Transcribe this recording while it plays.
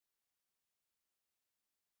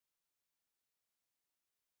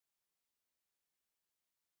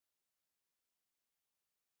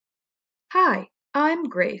Hi, I'm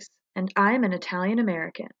Grace, and I'm an Italian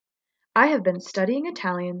American. I have been studying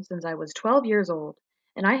Italian since I was 12 years old,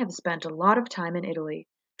 and I have spent a lot of time in Italy,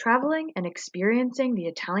 traveling and experiencing the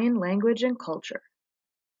Italian language and culture.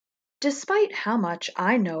 Despite how much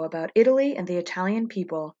I know about Italy and the Italian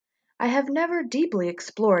people, I have never deeply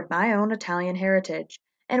explored my own Italian heritage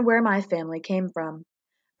and where my family came from.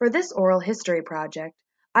 For this oral history project,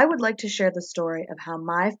 I would like to share the story of how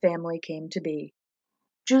my family came to be.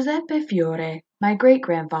 Giuseppe Fiore, my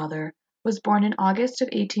great-grandfather, was born in August of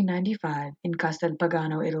 1895 in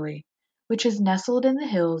Castelpagano, Italy, which is nestled in the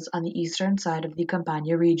hills on the eastern side of the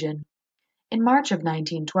Campania region. In March of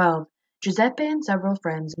 1912, Giuseppe and several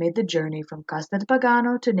friends made the journey from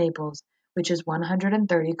Castelpagano to Naples, which is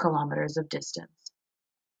 130 kilometers of distance.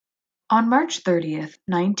 On March 30th,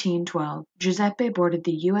 1912, Giuseppe boarded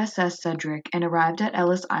the USS Cedric and arrived at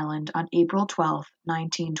Ellis Island on April 12th,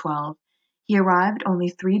 1912. He arrived only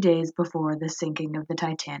 3 days before the sinking of the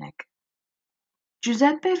Titanic.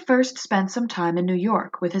 Giuseppe first spent some time in New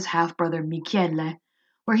York with his half-brother Michele,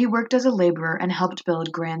 where he worked as a laborer and helped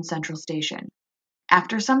build Grand Central Station.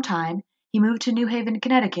 After some time, he moved to New Haven,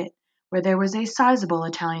 Connecticut, where there was a sizable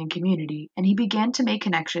Italian community, and he began to make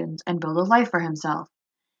connections and build a life for himself.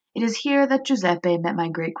 It is here that Giuseppe met my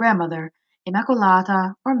great-grandmother,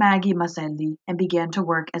 Immacolata or Maggie Maselli, and began to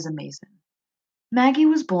work as a mason. Maggie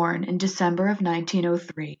was born in December of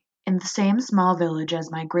 1903 in the same small village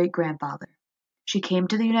as my great-grandfather. She came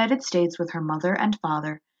to the United States with her mother and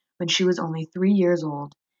father when she was only 3 years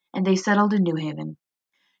old, and they settled in New Haven.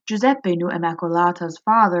 Giuseppe knew Immacolata's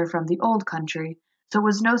father from the old country, so it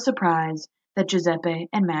was no surprise that Giuseppe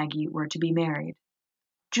and Maggie were to be married.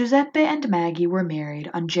 Giuseppe and Maggie were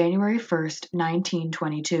married on January 1st,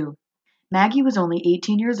 1922. Maggie was only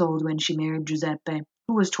 18 years old when she married Giuseppe,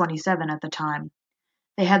 who was 27 at the time.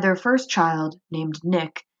 They had their first child, named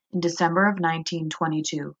Nick, in December of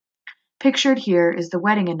 1922. Pictured here is the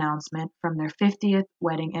wedding announcement from their 50th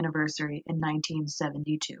wedding anniversary in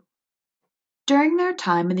 1972. During their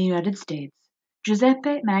time in the United States,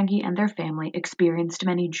 Giuseppe, Maggie, and their family experienced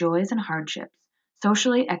many joys and hardships,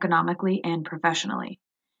 socially, economically, and professionally.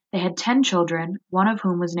 They had 10 children, one of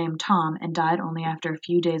whom was named Tom and died only after a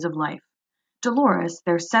few days of life. Dolores,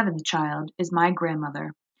 their seventh child, is my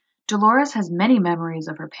grandmother. Dolores has many memories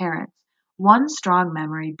of her parents, one strong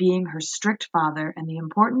memory being her strict father and the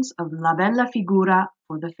importance of la bella figura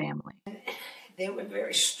for the family. They were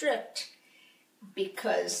very strict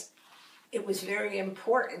because it was very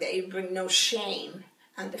important that you bring no shame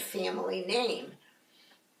on the family name.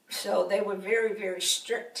 So they were very, very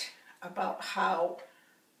strict about how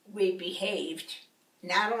we behaved,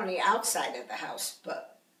 not only outside of the house,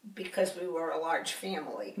 but because we were a large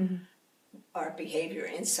family, our behavior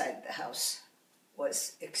inside the house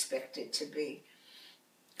was expected to be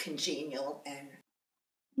congenial. And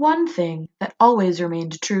One thing that always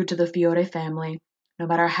remained true to the Fiore family, no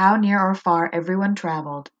matter how near or far everyone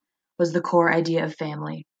traveled, was the core idea of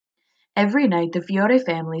family. Every night the Fiore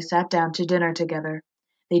family sat down to dinner together.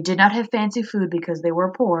 They did not have fancy food because they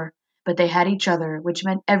were poor, but they had each other, which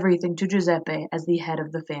meant everything to Giuseppe as the head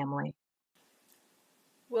of the family.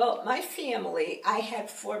 well, my family, I had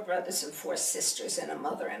 4 brothers and 4 sisters and a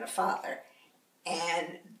mother and a father.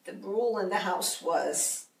 And the rule in the house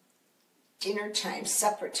was dinner time,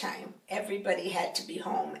 supper time. Everybody had to be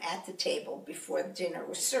home at the table before the dinner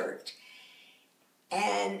was served.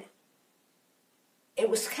 And it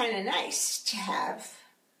was kind of nice to have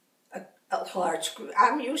a large group.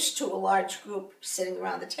 I'm used to a large group sitting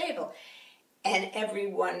around the table, and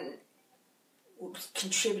everyone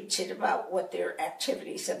contributed about what their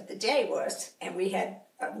activities of the day was, and we had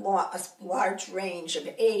a large range of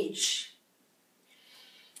age.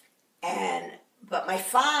 But my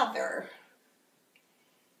father,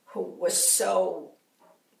 who was so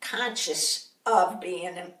conscious of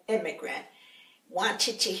being an immigrant,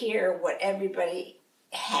 wanted to hear what everybody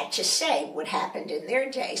had to say, what happened in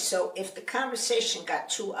their day. So if the conversation got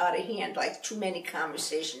too out of hand, like too many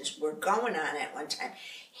conversations were going on at one time,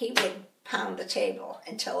 he would pound the table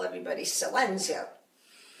and tell everybody silenzio,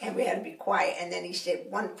 and we had to be quiet. And then he said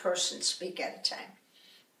one person speak at a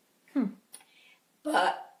time.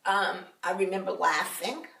 But I remember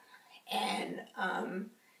laughing, and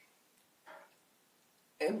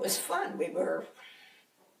it was fun. We were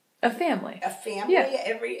A family. a family.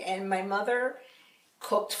 Yeah. And my mother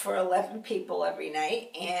cooked for 11 people every night,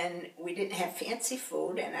 and we didn't have fancy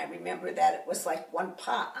food. And I remember that it was like one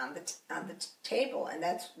pot on the table, and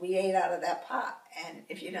we ate out of that pot. And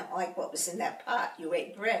if you didn't like what was in that pot, you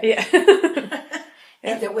ate bread. Yeah.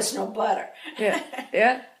 And there was no butter.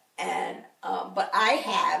 Yeah. And but I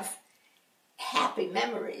have happy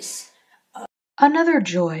memories Another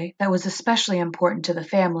joy that was especially important to the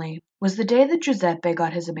family was the day that Giuseppe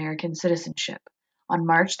got his American citizenship, on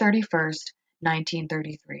March 31st,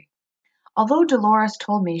 1933. Although Dolores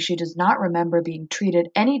told me she does not remember being treated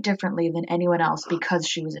any differently than anyone else because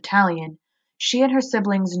she was Italian, she and her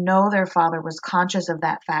siblings know their father was conscious of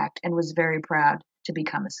that fact and was very proud to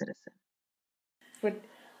become a citizen.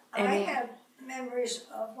 I have memories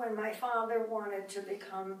of when my father wanted to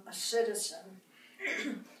become a citizen.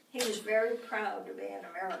 He was very proud to be an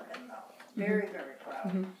American, though. Very, very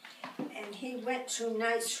proud. And he went to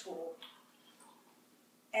night school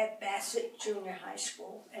at Bassett Junior High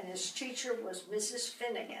School, and his teacher was Mrs.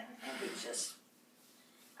 Finnegan. And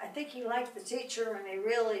I think he liked the teacher, and he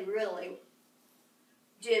really, really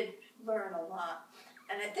did learn a lot.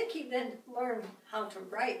 And I think he then learned how to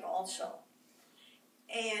write also.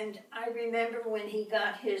 And I remember when he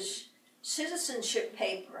got his citizenship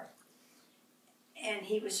paper, and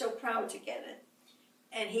he was so proud to get it.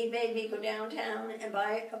 And he made me go downtown and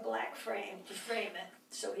buy a black frame to frame it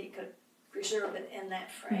so he could preserve it in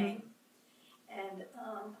that frame. And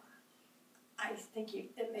I think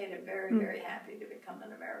it made him very, very happy to become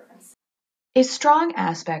an American. A strong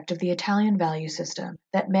aspect of the Italian value system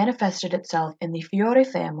that manifested itself in the Fiore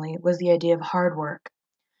family was the idea of hard work.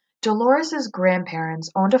 Dolores's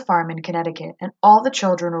grandparents owned a farm in Connecticut, and all the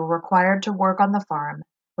children were required to work on the farm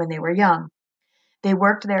when they were young. They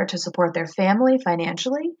worked there to support their family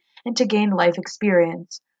financially and to gain life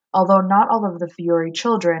experience, although not all of the Fiore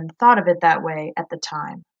children thought of it that way at the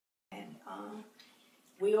time. And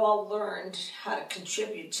we all learned how to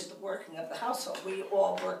contribute to the working of the household. We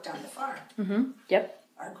all worked on the farm. Yep.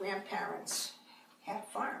 Our grandparents had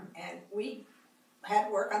a farm, and we had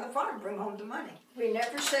to work on the farm, bring home the money. We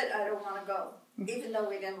never said, I don't want to go, even though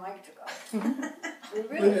we didn't like to go.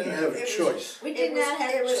 We didn't have a choice. We did not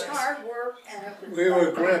have a It was choice. hard work, and it was We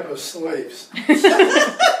were grandpa's slaves. and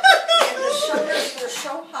the summers were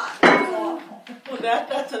so hot. It was awful. Well,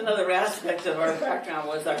 that's another aspect of our background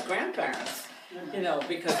was our grandparents,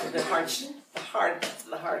 because of the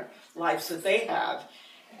hard lives that they have,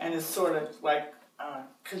 and it's sort of like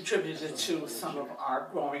contributed to some of our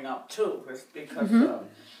growing up too, because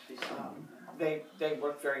they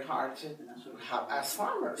worked very hard to as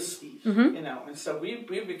farmers, and so we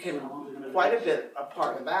became quite a bit a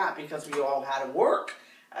part of that because we all had to work,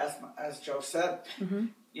 as Joe said.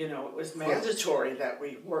 It was mandatory that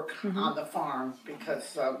we work on the farm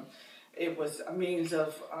because it was a means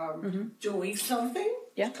of doing something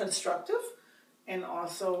constructive, and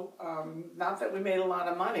also not that we made a lot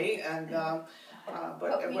of money, and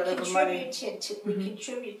but we whatever money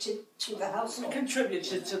contributed to the household.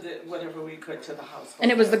 contributed to whatever we could to the household. And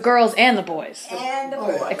it was the girls and the boys. And the Oh,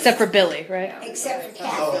 yeah. boys. Except for Billy, right? Except for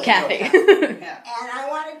Kathy. Kathy. Yeah. And I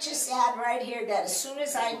want to just add right here that as soon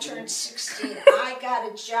as I turned 16, I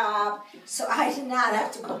got a job, so I did not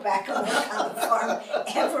have to go back and work on the farm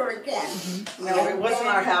ever again. No, it wasn't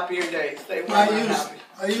our happier days. They weren't our happy.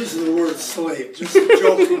 I use the word slave, just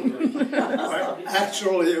jokingly.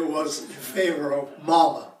 Actually, it was in favor of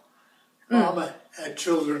Mama. Mama had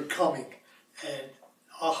children coming, and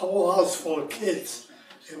a whole house full of kids.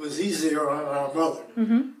 It was easier on our mother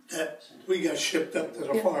that we got shipped up to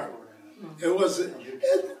the farm. It wasn't.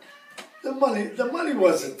 The money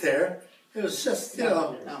wasn't there. It was just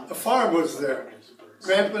the farm was there.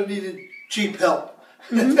 Grandpa needed cheap help.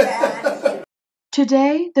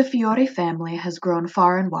 Today, the Fiore family has grown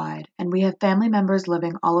far and wide, and we have family members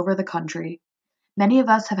living all over the country. Many of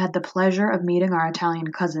us have had the pleasure of meeting our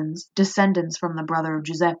Italian cousins, descendants from the brother of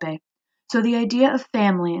Giuseppe, so the idea of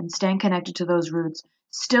family and staying connected to those roots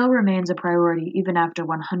still remains a priority even after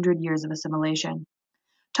 100 years of assimilation.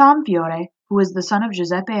 Tom Fiore, who is the son of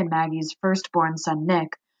Giuseppe and Maggie's firstborn son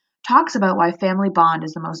Nick, talks about why family bond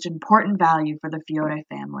is the most important value for the Fiore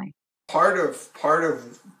family. Part of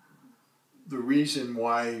the reason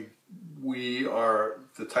why we are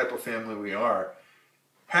the type of family we are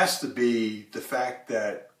has to be the fact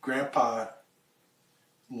that Grandpa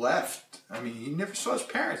left. I mean, he never saw his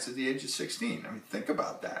parents at the age of 16. I mean, think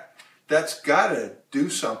about that. That's got to do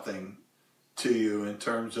something to you in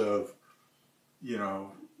terms of,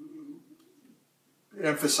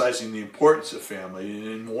 emphasizing the importance of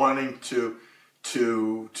family and wanting to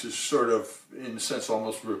sort of, in a sense,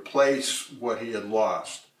 almost replace what he had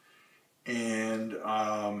lost. And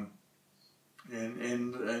I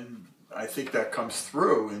think that comes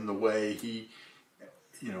through in the way he,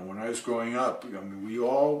 when I was growing up, we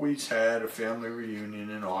always had a family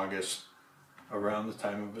reunion in August around the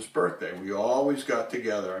time of his birthday. We always got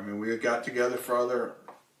together. We got together for other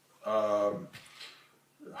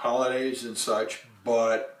holidays and such,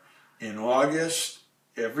 but in August,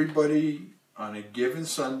 everybody on a given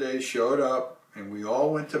Sunday showed up, and we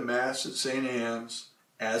all went to Mass at St. Anne's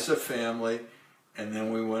as a family, and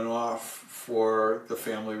then we went off for the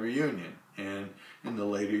family reunion. And in the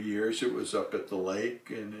later years, it was up at the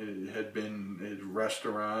lake, and it had been a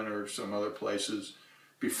restaurant or some other places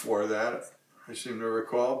before that, I seem to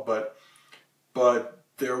recall. But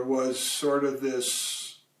there was sort of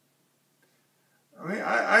this. I mean,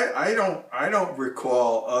 I don't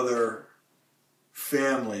recall other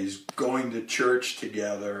families going to church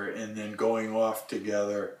together and then going off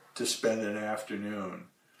together to spend an afternoon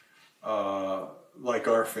like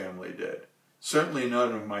our family did. Certainly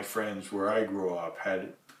none of my friends where I grew up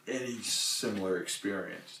had any similar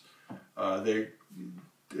experience. They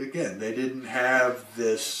didn't have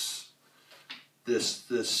this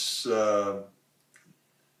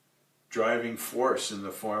driving force in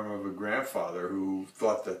the form of a grandfather who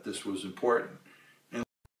thought that this was important.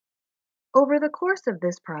 Over the course of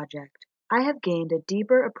this project, I have gained a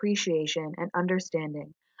deeper appreciation and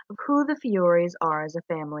understanding of who the Fiores are as a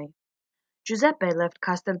family. Giuseppe left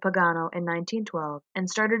Castelpagano in 1912 and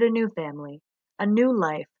started a new family, a new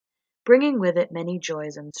life, bringing with it many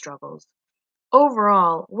joys and struggles.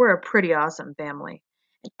 Overall, we're a pretty awesome family,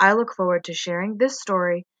 and I look forward to sharing this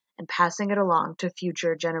story and passing it along to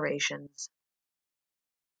future generations.